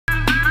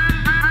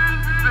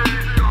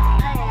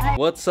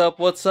What's up?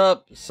 What's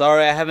up?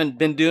 Sorry I haven't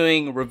been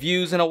doing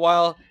reviews in a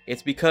while.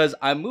 It's because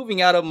I'm moving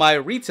out of my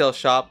retail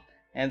shop,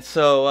 and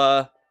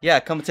so yeah,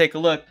 come take a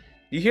look.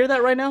 You hear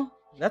that right now?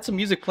 That's some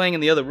music playing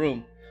in the other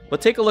room.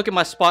 But take a look at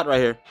my spot right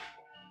here.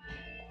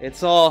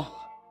 It's all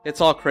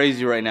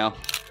crazy right now.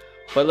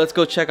 But let's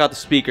go check out the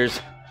speakers.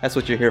 That's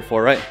what you're here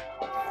for, right?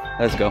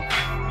 Let's go.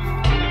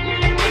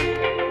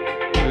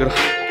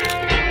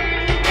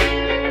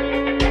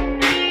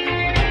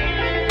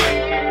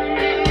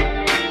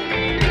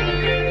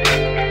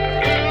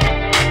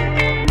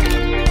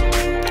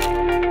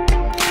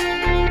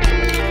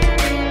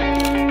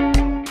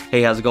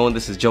 Hey, how's it going?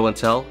 This is Joe and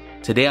Tell.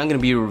 Today I'm going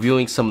to be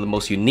reviewing some of the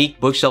most unique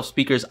bookshelf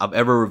speakers I've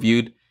ever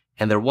reviewed,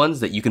 and they're ones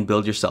that you can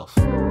build yourself.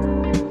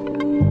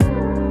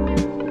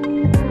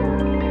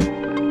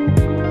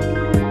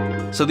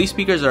 So these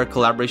speakers are a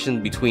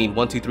collaboration between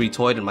 123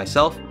 Toy and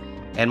myself,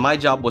 and my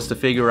job was to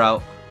figure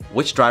out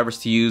which drivers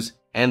to use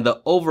and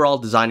the overall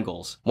design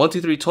goals.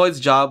 123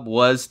 Toy's job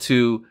was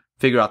to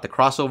figure out the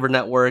crossover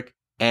network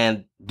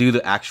and do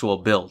the actual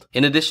build.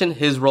 In addition,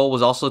 his role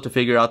was also to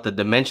figure out the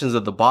dimensions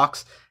of the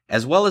box,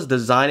 as well as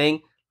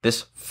designing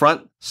this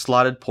front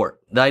slotted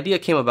port. The idea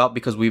came about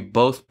because we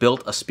both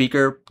built a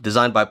speaker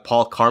designed by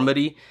Paul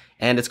Carmody,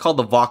 and it's called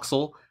the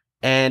Voxel,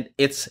 and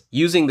it's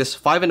using this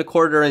 5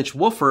 1/4 inch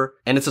woofer,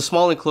 and it's a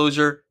small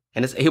enclosure,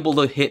 and it's able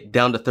to hit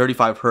down to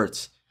 35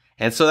 Hertz.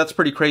 And so that's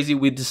pretty crazy.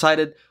 We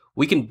decided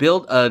we can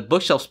build a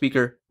bookshelf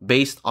speaker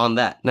based on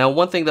that. Now,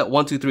 one thing that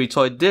 123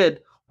 Toy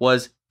did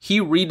was he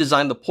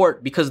redesigned the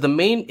port, because the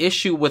main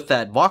issue with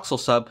that Voxel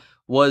sub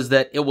was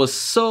that it was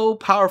so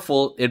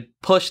powerful, it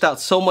pushed out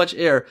so much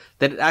air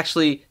that it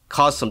actually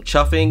caused some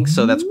chuffing,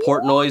 so that's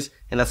port noise,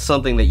 and that's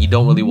something that you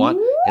don't really want.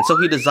 And so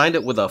he designed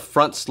it with a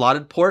front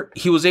slotted port.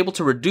 He was able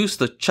to reduce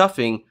the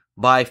chuffing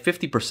by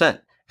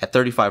 50% at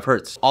 35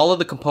 Hertz. All of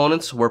the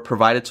components were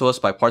provided to us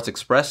by Parts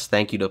Express.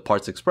 Thank you to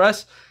Parts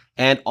Express.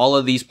 And all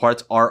of these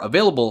parts are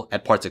available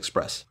at Parts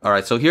Express. All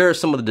right, so here are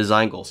some of the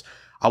design goals.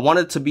 I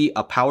wanted it to be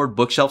a powered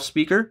bookshelf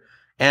speaker,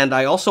 and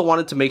I also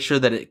wanted to make sure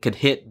that it could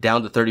hit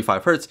down to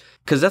 35 Hertz,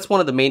 because that's one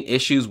of the main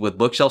issues with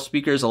bookshelf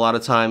speakers. A lot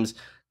of times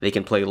they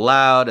can play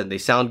loud and they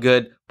sound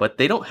good, but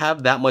they don't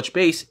have that much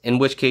bass, in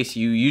which case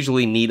you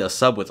usually need a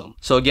sub with them.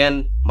 So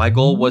again, my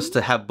goal was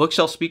to have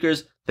bookshelf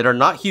speakers that are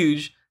not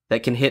huge,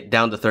 that can hit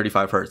down to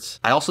 35 Hertz.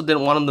 I also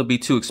didn't want them to be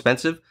too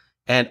expensive,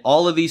 and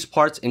all of these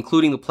parts,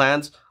 including the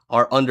plans,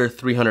 are under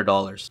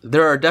 $300.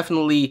 There are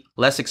definitely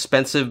less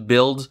expensive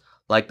builds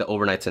like the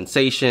Overnight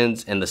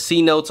Sensations and the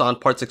C Notes on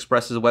Parts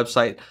Express's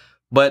website,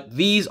 but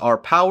these are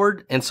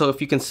powered, and so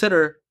if you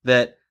consider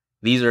that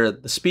these are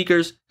the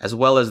speakers as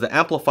well as the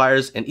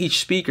amplifiers in each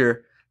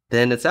speaker,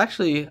 then it's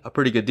actually a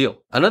pretty good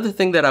deal. Another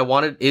thing that I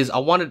wanted is I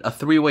wanted a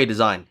three-way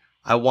design.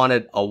 I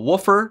wanted a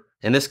woofer,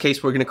 in this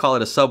case we're going to call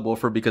it a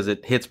subwoofer because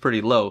it hits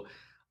pretty low,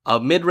 a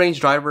mid-range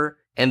driver,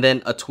 and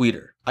then a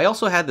tweeter. I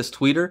also had this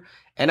tweeter,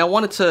 and I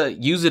wanted to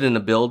use it in a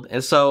build,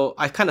 and so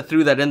I kind of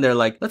threw that in there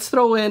like, let's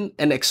throw in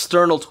an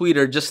external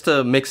tweeter just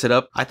to mix it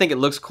up. I think it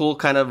looks cool,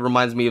 kind of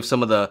reminds me of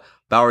some of the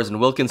Bowers &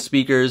 Wilkins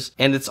speakers,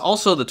 and it's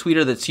also the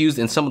tweeter that's used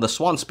in some of the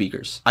Swan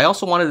speakers. I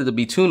also wanted it to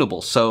be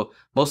tunable, so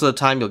most of the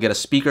time you'll get a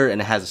speaker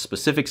and it has a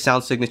specific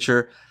sound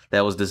signature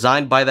that was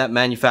designed by that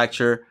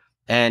manufacturer,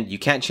 and you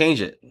can't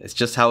change it. It's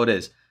just how it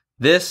is.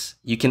 This,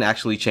 you can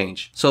actually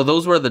change. So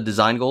those were the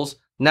design goals.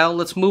 Now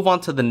let's move on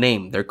to the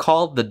name. They're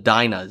called the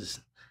DINAS,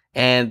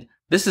 and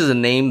this is a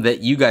name that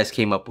you guys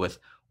came up with.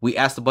 We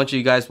asked a bunch of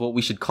you guys what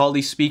we should call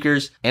these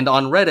speakers, and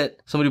on Reddit,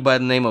 somebody by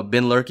the name of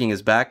Been Lurking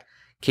Is Back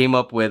came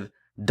up with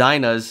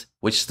DINAS,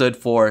 which stood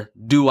for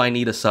Do I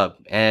Need a Sub?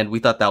 And we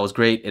thought that was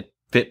great. It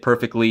fit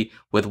perfectly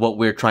with what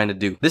we're trying to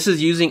do. This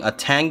is using a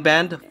Tang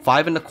Band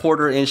 5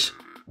 1/4 inch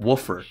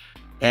woofer,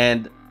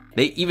 and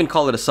they even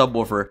call it a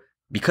subwoofer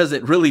because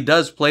it really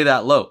does play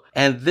that low.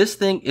 And this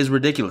thing is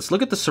ridiculous.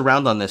 Look at the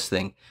surround on this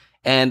thing.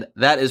 And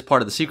that is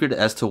part of the secret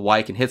as to why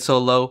it can hit so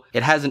low.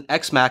 It has an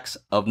X-Max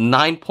of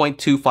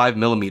 9.25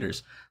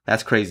 millimeters.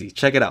 That's crazy.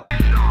 Check it out.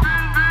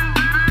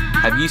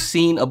 Have you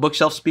seen a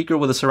bookshelf speaker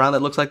with a surround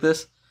that looks like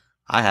this?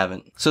 I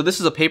haven't. So this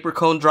is a paper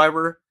cone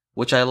driver,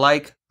 which I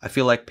like. I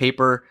feel like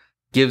paper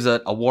gives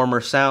a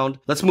warmer sound.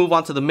 Let's move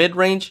on to the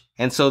mid-range.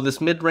 And so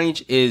this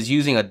mid-range is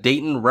using a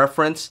Dayton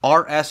reference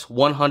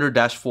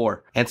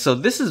RS100-4. And so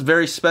this is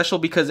very special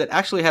because it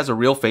actually has a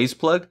real phase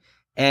plug,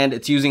 and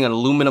it's using an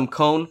aluminum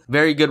cone.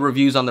 Very good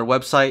reviews on their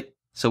website,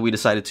 so we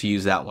decided to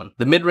use that one.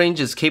 The mid-range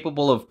is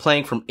capable of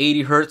playing from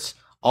 80 Hertz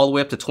all the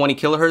way up to 20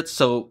 kilohertz,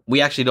 so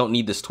we actually don't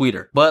need this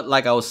tweeter. But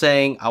like I was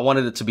saying, I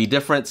wanted it to be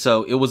different,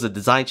 so it was a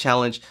design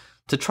challenge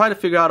to try to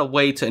figure out a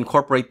way to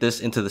incorporate this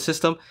into the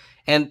system.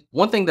 And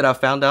one thing that I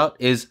found out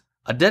is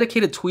a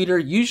dedicated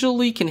tweeter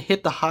usually can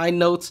hit the high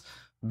notes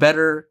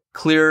better,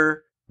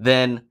 clearer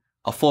than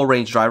a full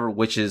range driver,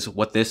 which is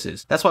what this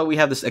is. That's why we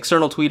have this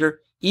external tweeter,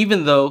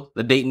 even though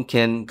the Dayton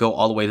can go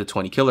all the way to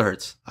 20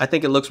 kilohertz. I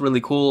think it looks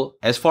really cool.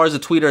 As far as the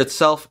tweeter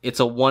itself, it's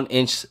a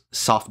 1-inch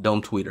soft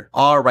dome tweeter.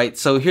 All right,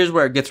 so here's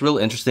where it gets real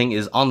interesting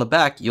is on the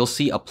back, you'll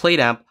see a plate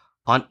amp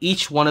on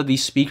each one of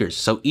these speakers.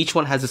 So each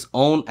one has its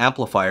own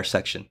amplifier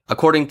section.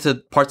 According to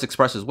Parts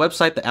Express's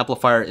website, the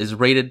amplifier is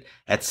rated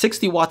at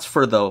 60 watts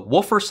for the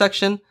woofer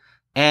section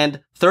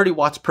and 30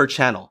 watts per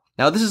channel.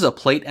 Now this is a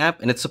plate amp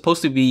and it's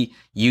supposed to be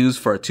used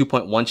for a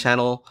 2.1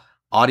 channel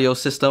audio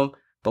system,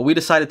 but we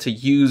decided to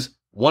use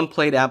one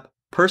plate amp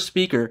per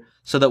speaker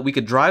so that we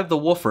could drive the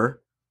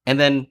woofer, and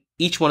then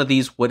each one of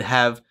these would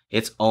have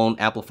its own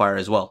amplifier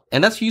as well.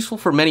 And that's useful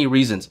for many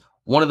reasons.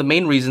 One of the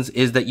main reasons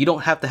is that you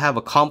don't have to have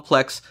a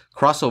complex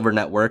crossover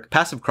network,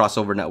 passive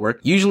crossover network.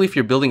 Usually if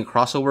you're building a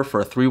crossover for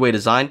a three-way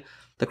design,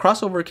 the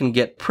crossover can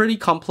get pretty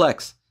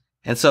complex.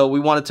 And so we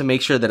wanted to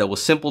make sure that it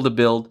was simple to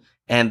build,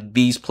 and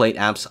these plate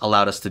amps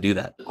allowed us to do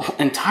that.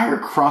 Entire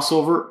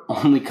crossover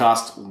only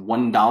cost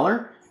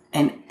 $1,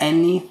 and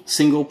any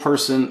single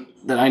person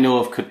that I know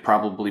of could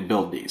probably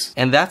build these.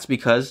 And that's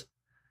because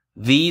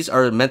these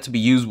are meant to be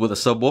used with a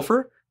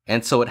subwoofer,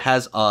 and so it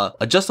has a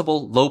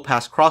adjustable low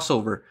pass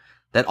crossover.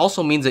 That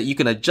also means that you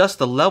can adjust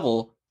the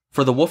level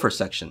for the woofer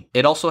section.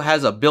 It also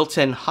has a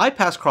built-in high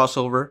pass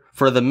crossover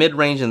for the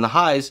mid-range and the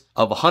highs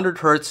of 100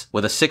 Hertz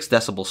with a 6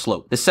 decibel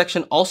slope. This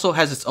section also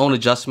has its own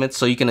adjustments,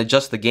 so you can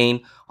adjust the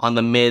gain on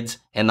the mids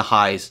and the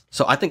highs.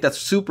 So I think that's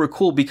super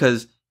cool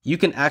because you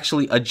can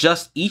actually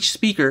adjust each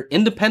speaker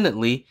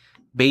independently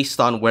based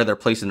on where they're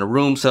placed in the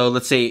room. So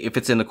let's say if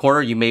it's in the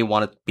corner, you may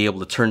want to be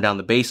able to turn down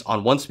the bass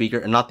on one speaker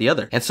and not the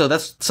other. And so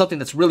that's something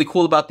that's really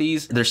cool about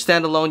these. They're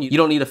standalone. You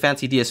don't need a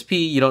fancy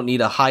DSP. You don't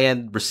need a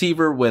high-end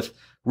receiver with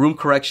room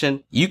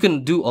correction. You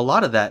can do a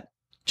lot of that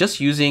just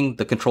using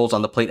the controls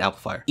on the plate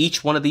amplifier.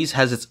 Each one of these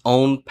has its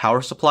own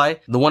power supply.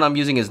 The one I'm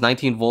using is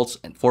 19 volts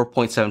and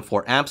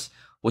 4.74 amps,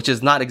 which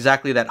is not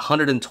exactly that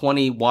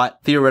 120 watt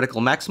theoretical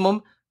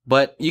maximum,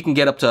 but you can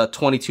get up to a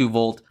 22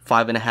 volt,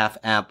 5.5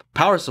 amp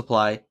power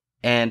supply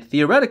and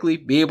theoretically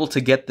be able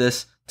to get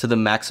this to the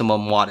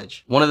maximum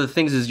wattage. One of the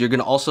things is you're going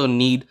to also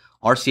need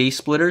RCA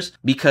splitters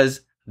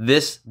because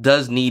this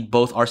does need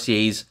both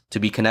RCAs to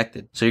be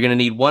connected. So you're going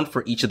to need one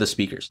for each of the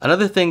speakers.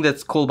 Another thing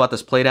that's cool about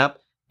this plate amp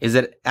is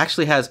that it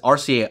actually has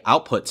RCA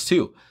outputs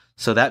too.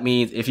 So that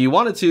means if you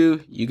wanted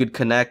to, you could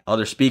connect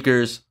other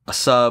speakers, a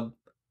sub,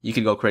 you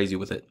could go crazy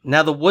with it.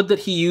 Now the wood that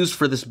he used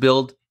for this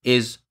build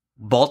is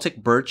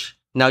Baltic birch.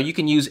 Now you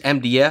can use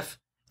MDF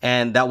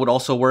and that would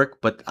also work,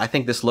 but I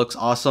think this looks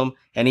awesome.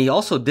 And he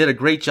also did a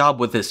great job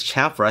with this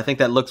chamfer. I think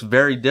that looks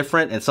very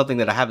different and something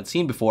that I haven't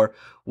seen before,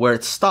 where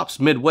it stops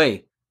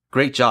midway.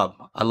 Great job.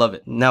 I love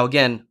it. Now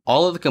again,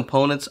 all of the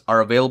components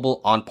are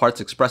available on Parts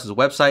Express's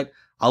website.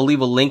 I'll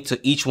leave a link to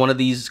each one of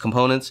these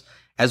components,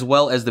 as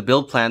well as the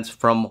build plans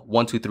from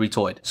 123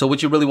 Toyed. So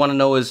what you really want to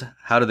know is,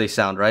 how do they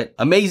sound, right?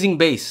 Amazing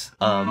bass.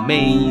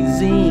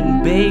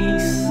 Amazing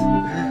bass.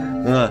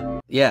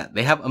 Yeah,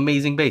 they have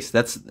amazing bass.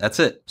 That's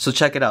it. So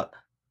check it out.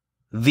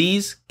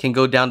 These can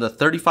go down to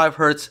 35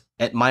 Hertz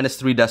at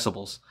 -3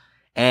 decibels.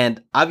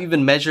 And I've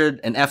even measured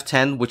an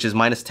F10, which is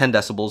 -10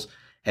 decibels,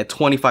 at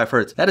 25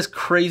 Hertz. That is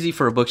crazy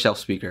for a bookshelf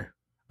speaker.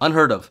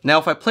 Unheard of. Now,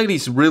 if I play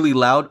these really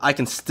loud, I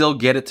can still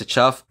get it to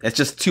chuff. It's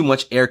just too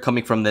much air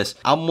coming from this.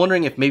 I'm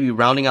wondering if maybe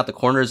rounding out the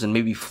corners and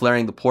maybe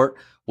flaring the port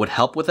would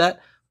help with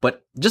that.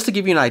 But just to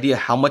give you an idea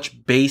how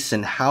much bass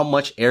and how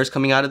much air is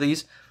coming out of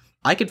these,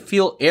 I could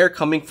feel air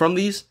coming from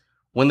these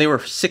when they were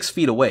 6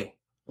 feet away.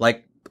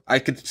 Like, I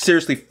could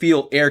seriously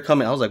feel air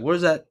coming. I was like,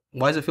 where's that?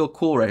 Why does it feel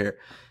cool right here?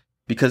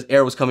 Because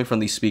air was coming from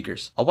these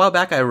speakers. A while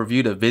back, I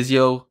reviewed a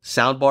Vizio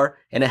soundbar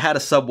and it had a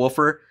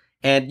subwoofer.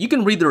 And you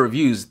can read the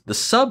reviews. The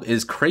sub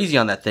is crazy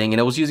on that thing. And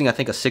it was using, I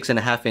think, a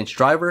 6.5-inch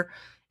driver.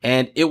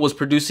 And it was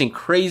producing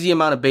crazy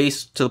amount of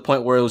bass to the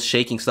point where it was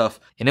shaking stuff.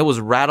 And it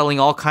was rattling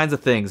all kinds of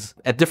things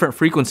at different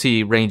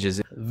frequency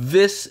ranges.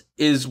 This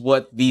is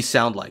what these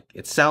sound like.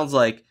 It sounds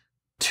like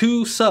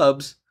 2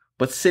 subs,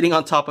 but sitting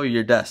on top of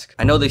your desk.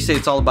 I know they say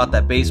it's all about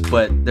that bass,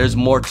 but there's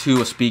more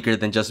to a speaker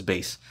than just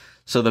bass.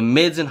 So the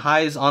mids and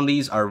highs on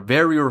these are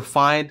very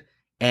refined,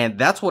 and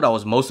that's what I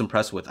was most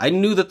impressed with. I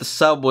knew that the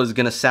sub was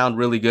gonna sound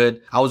really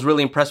good. I was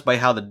really impressed by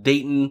how the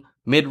Dayton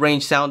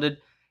mid-range sounded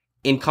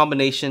in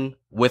combination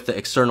with the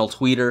external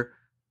tweeter.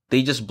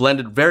 They just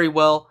blended very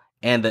well,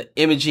 and the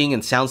imaging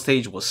and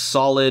soundstage was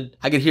solid.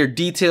 I could hear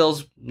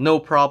details, no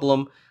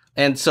problem.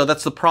 And so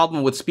that's the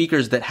problem with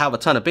speakers that have a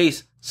ton of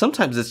bass.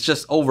 Sometimes it's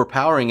just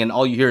overpowering and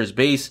all you hear is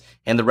bass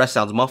and the rest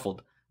sounds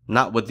muffled.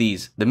 Not with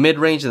these. The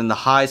mid-range and the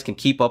highs can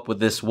keep up with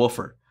this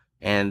woofer,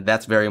 and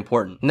that's very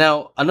important.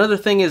 Now, another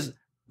thing is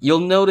you'll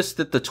notice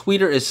that the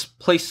tweeter is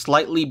placed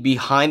slightly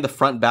behind the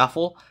front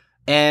baffle,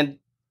 and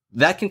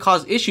that can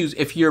cause issues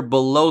if you're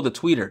below the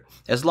tweeter.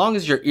 As long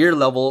as your ear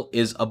level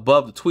is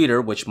above the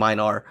tweeter, which mine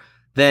are,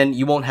 then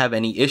you won't have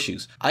any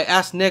issues. I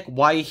asked Nick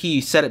why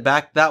he set it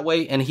back that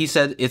way, and he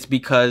said it's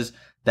because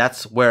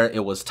that's where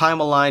it was time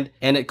aligned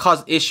and it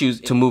caused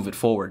issues to move it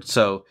forward.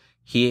 So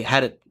he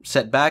had it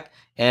set back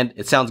and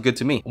it sounds good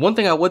to me. One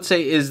thing I would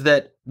say is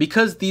that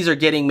because these are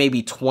getting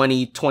maybe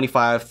 20,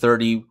 25,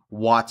 30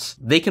 watts,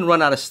 they can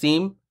run out of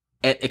steam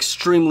at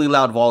extremely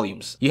loud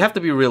volumes. You have to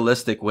be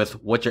realistic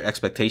with what your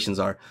expectations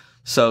are.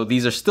 So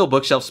these are still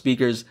bookshelf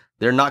speakers.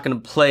 They're not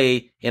going to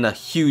play in a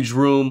huge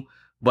room,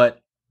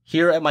 but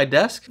here at my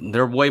desk,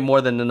 they're way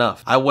more than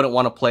enough. I wouldn't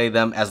want to play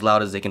them as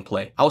loud as they can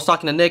play. I was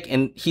talking to Nick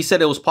and he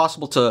said it was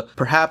possible to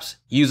perhaps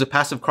use a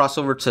passive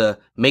crossover to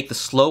make the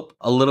slope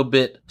a little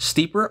bit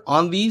steeper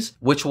on these,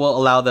 which will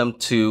allow them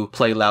to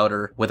play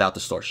louder without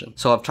distortion.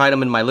 So I've tried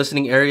them in my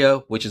listening area,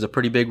 which is a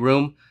pretty big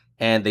room,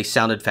 and they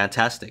sounded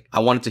fantastic. I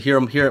wanted to hear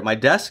them here at my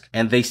desk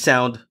and they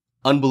sound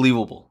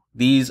unbelievable.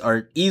 These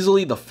are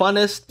easily the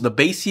funnest, the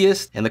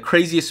bassiest, and the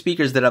craziest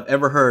speakers that I've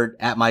ever heard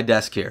at my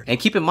desk here. And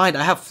keep in mind,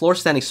 I have floor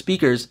standing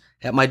speakers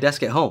at my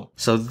desk at home.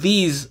 So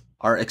these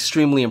are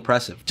extremely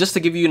impressive. Just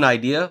to give you an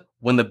idea,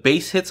 when the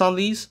bass hits on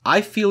these,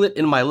 I feel it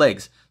in my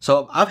legs.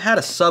 So I've had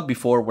a sub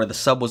before where the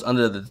sub was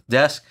under the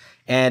desk,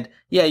 and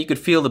yeah, you could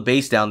feel the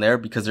bass down there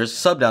because there's a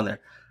sub down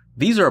there.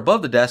 These are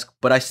above the desk,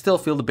 but I still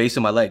feel the bass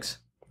in my legs.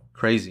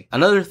 Crazy.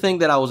 Another thing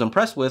that I was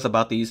impressed with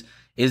about these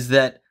is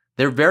that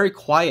they're very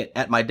quiet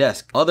at my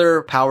desk.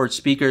 Other powered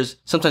speakers,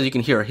 sometimes you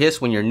can hear a hiss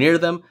when you're near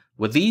them.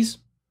 With these,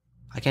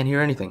 I can't hear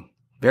anything.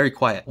 Very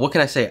quiet. What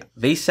can I say?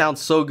 They sound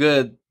so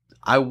good.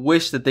 I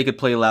wish that they could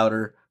play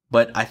louder,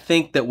 but I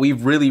think that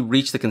we've really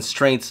reached the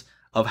constraints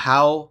of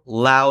how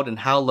loud and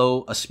how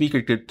low a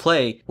speaker could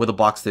play with a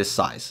box this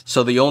size.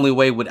 So the only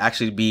way would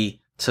actually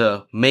be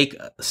to make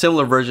a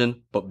similar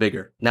version, but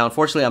bigger. Now,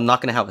 unfortunately, I'm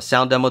not going to have a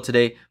sound demo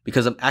today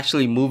because I'm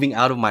actually moving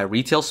out of my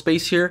retail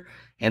space here.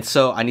 And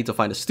so I need to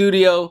find a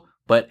studio,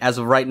 but as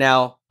of right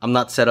now, I'm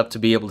not set up to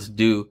be able to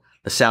do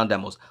the sound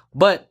demos.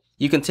 But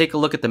you can take a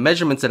look at the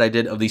measurements that I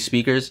did of these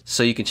speakers,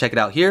 so you can check it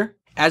out here.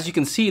 As you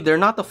can see, they're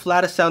not the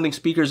flattest sounding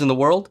speakers in the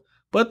world,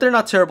 but they're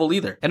not terrible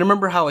either. And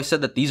remember how I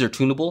said that these are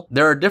tunable?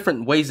 There are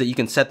different ways that you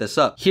can set this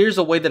up. Here's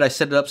a way that I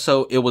set it up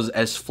so it was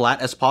as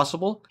flat as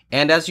possible.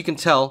 And as you can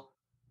tell,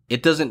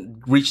 it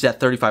doesn't reach that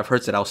 35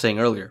 hertz that I was saying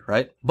earlier,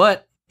 right?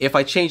 But if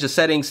I change the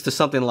settings to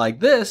something like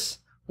this,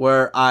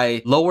 where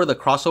I lower the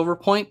crossover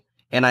point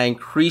and I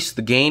increase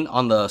the gain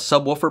on the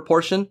subwoofer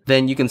portion,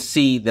 then you can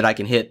see that I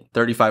can hit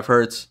 35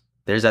 hertz.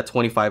 There's that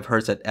 25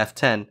 hertz at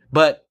F10,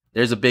 but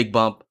there's a big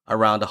bump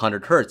around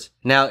 100 hertz.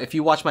 Now, if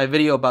you watch my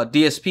video about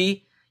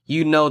DSP,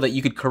 you know that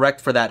you could correct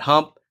for that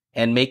hump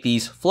and make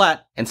these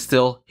flat and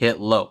still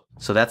hit low.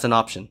 So that's an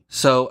option.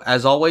 So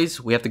as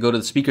always, we have to go to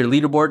the speaker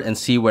leaderboard and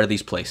see where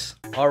these place.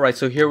 All right,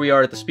 so here we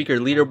are at the speaker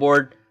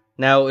leaderboard.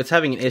 Now it's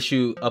having an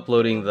issue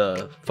uploading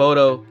the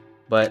photo,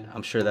 but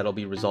I'm sure that'll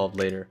be resolved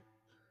later.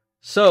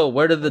 So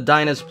where did the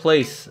DINAS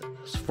place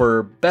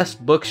for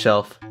best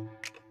bookshelf?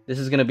 This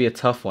is gonna be a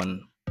tough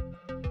one.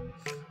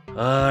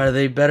 Are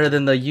they better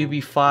than the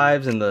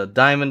UB5s and the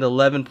Diamond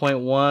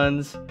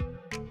 11.1s?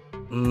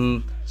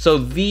 So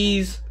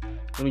these,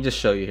 let me just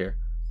show you here.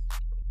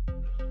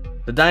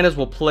 The DINAS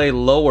will play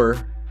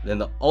lower than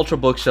the Ultra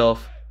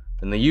bookshelf,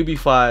 than the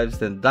UB5s,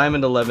 than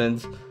Diamond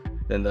 11s,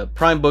 than the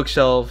Prime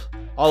bookshelf,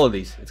 all of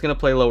these. It's gonna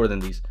play lower than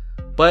these.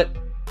 But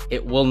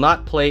it will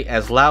not play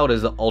as loud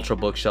as the Ultra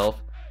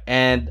bookshelf,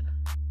 and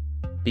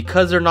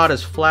because they're not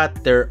as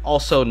flat, they're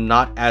also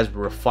not as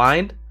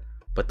refined,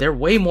 but they're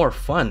way more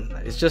fun.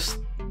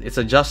 It's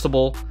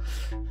adjustable.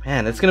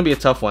 Man, it's gonna be a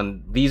tough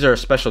one. These are a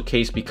special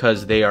case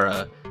because they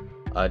are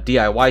a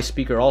DIY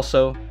speaker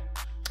also.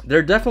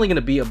 They're definitely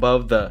gonna be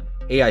above the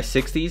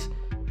AI60s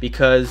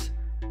because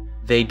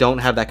they don't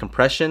have that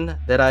compression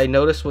that I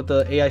noticed with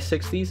the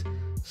AI60s.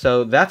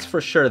 So that's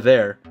for sure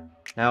there.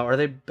 Now, are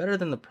they better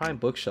than the Prime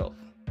bookshelf?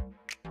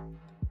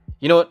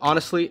 You know what?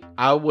 Honestly,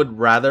 I would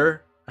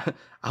rather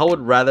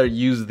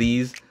use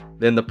these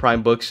than the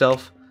Prime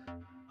bookshelf,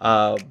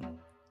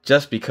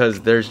 just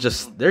because they're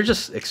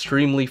just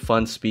extremely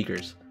fun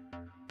speakers.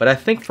 But I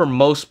think for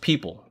most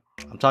people,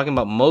 I'm talking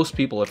about most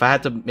people, if I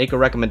had to make a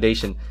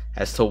recommendation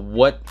as to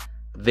what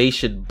they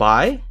should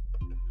buy,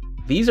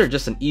 these are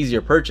just an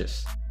easier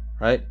purchase,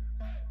 right?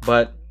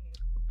 But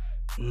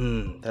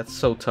that's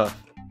so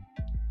tough.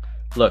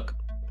 Look,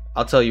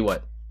 I'll tell you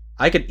what.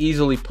 I could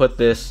easily put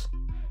this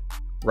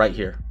right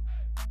here,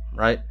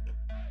 right?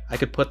 I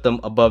could put them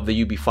above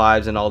the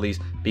UB5s and all these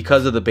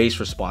because of the bass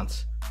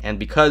response and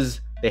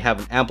because they have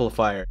an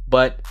amplifier.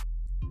 But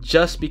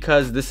just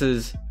because this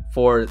is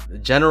for the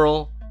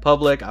general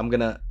public, I'm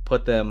gonna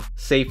put them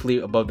safely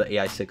above the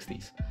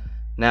AI60s.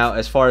 Now,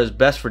 as far as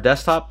best for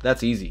desktop,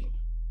 that's easy.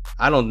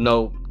 I don't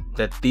know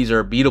that these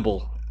are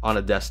beatable on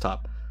a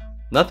desktop.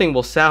 Nothing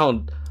will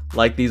sound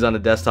like these on a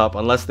desktop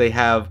unless they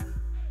have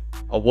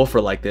a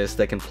woofer like this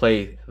that can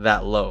play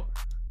that low.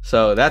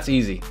 So that's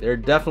easy. They're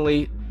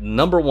definitely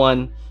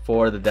 #1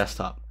 for the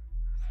desktop.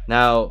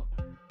 Now,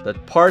 the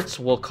parts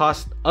will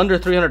cost under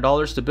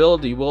 $300 to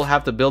build. You will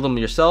have to build them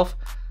yourself.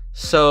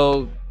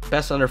 So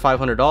best under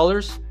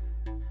 $500.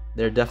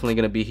 They're definitely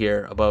going to be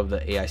here above the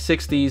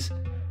AI60s.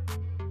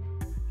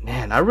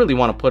 Man, I really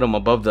want to put them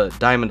above the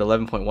Diamond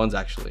 11.1s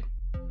actually.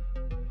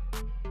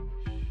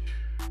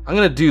 I'm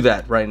going to do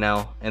that right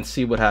now and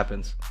see what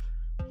happens.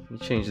 Let me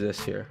change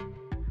this here.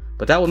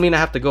 But that would mean I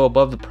have to go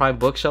above the Prime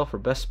bookshelf for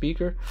best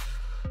speaker.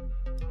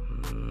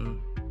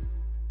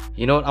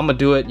 You know what? I'm going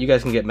to do it. You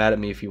guys can get mad at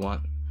me if you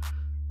want.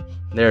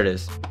 There it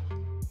is.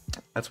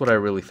 That's what I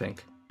really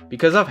think.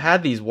 Because I've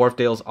had these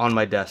Wharfdales on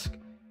my desk.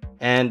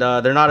 And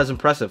they're not as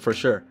impressive for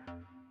sure.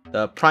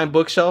 The prime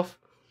bookshelf,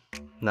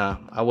 nah,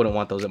 I wouldn't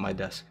want those at my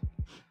desk.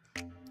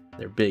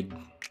 They're big.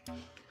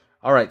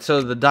 All right,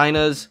 so the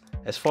DINAS,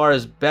 as far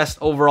as best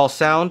overall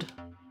sound,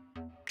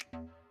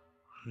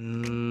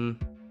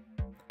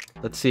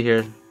 let's see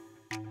here.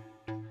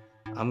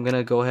 I'm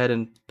gonna go ahead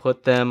and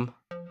put them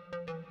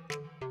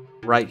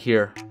right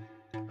here,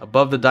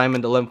 above the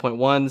Diamond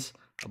 11.1s,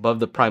 above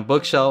the prime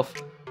bookshelf,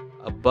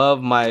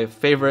 above my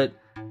favorite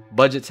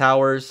budget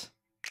towers,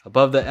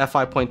 above the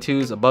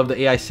F5.2s, above the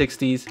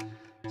AI60s.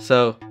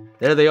 So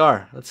there they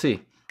are. Let's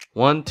see.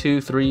 1,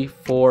 2, 3,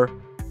 4,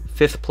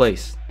 5th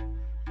place.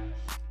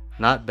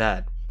 Not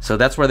bad. So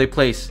that's where they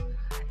place.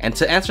 And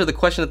to answer the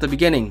question at the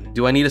beginning,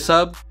 do I need a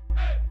sub?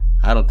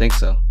 I don't think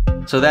so.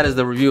 So that is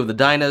the review of the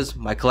DINAS,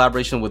 my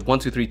collaboration with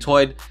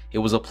 123toid. It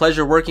was a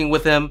pleasure working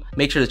with him.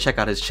 Make sure to check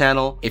out his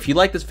channel. If you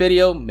like this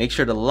video, make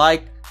sure to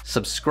like,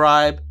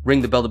 subscribe,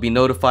 ring the bell to be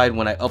notified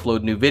when I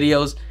upload new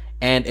videos.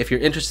 And if you're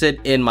interested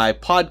in my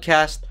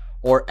podcast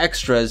or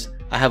extras,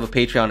 I have a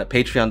Patreon at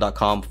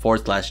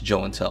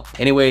patreon.com/JoeUntil.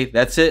 Anyway,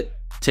 that's it.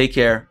 Take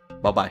care.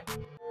 Bye-bye.